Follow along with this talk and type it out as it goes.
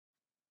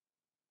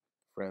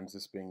Friends,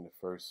 this being the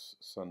first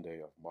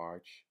Sunday of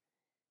March,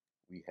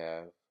 we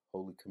have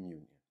Holy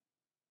Communion.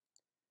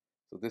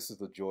 So this is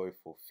the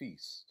joyful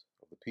feast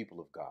of the people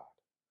of God.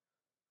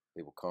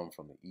 They will come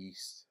from the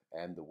east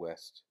and the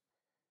west.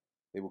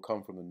 They will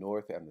come from the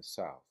north and the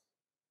south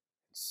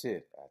and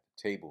sit at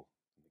the table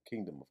in the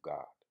kingdom of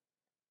God.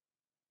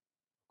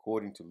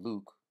 According to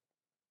Luke,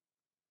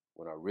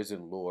 when our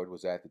risen Lord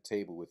was at the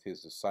table with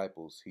his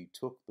disciples, he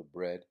took the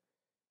bread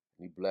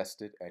and he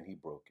blessed it and he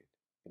broke it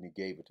and he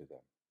gave it to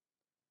them.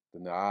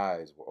 Then their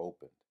eyes were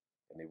opened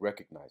and they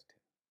recognized him.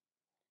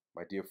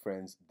 My dear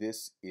friends,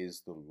 this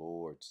is the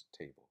Lord's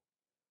table.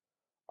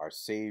 Our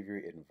Savior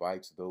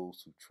invites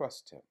those who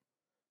trust him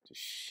to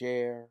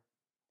share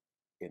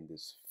in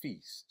this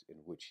feast in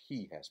which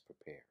he has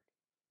prepared.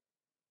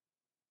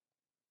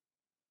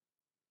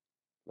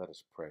 Let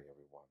us pray,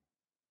 everyone.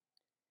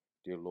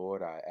 Dear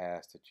Lord, I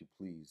ask that you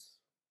please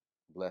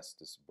bless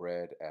this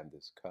bread and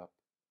this cup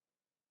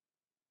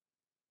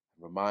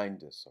and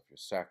remind us of your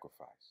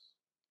sacrifice.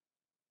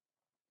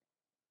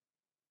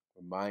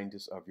 Remind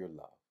us of your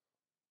love.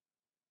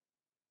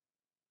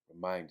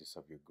 Remind us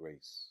of your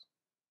grace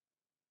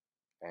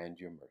and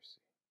your mercy.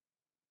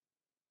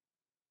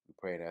 We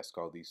pray and ask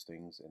all these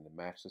things in the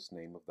matchless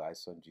name of thy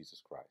Son,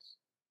 Jesus Christ.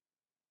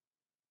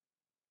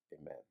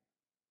 Amen.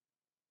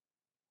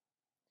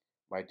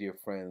 My dear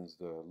friends,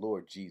 the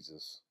Lord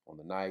Jesus, on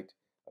the night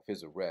of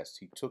his arrest,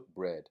 he took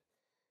bread,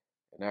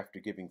 and after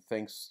giving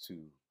thanks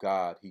to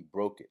God, he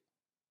broke it.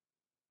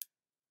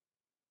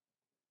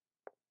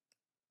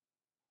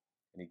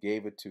 And he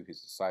gave it to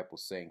his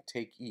disciples, saying,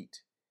 "Take,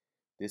 eat.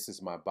 This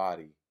is my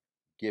body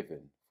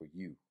given for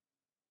you.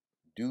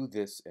 Do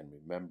this in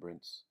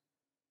remembrance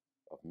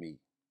of me."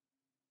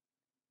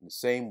 In the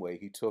same way,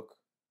 he took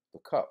the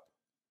cup,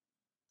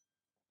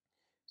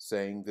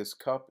 saying, "This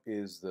cup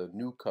is the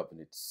new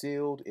covenant,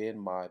 sealed in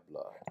my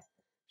blood,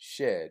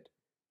 shed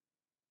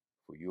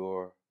for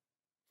your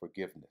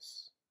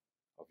forgiveness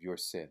of your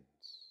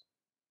sins.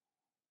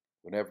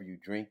 Whenever you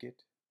drink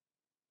it,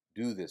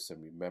 do this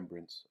in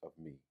remembrance of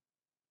me."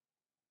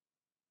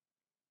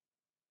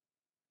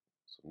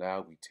 So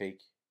now we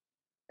take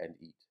and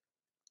eat.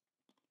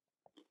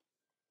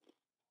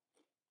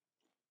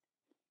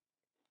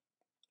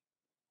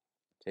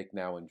 Take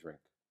now and drink.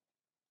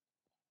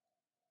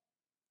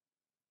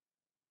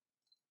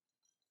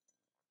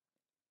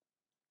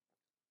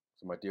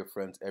 So my dear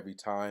friends, every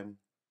time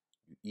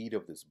you eat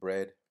of this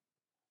bread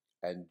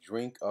and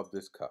drink of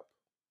this cup,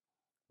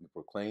 we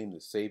proclaim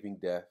the saving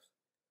death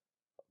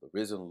of the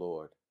risen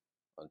Lord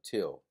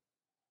until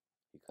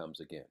he comes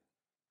again.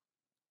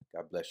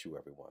 God bless you,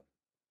 everyone.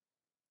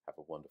 Have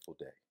a wonderful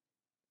day.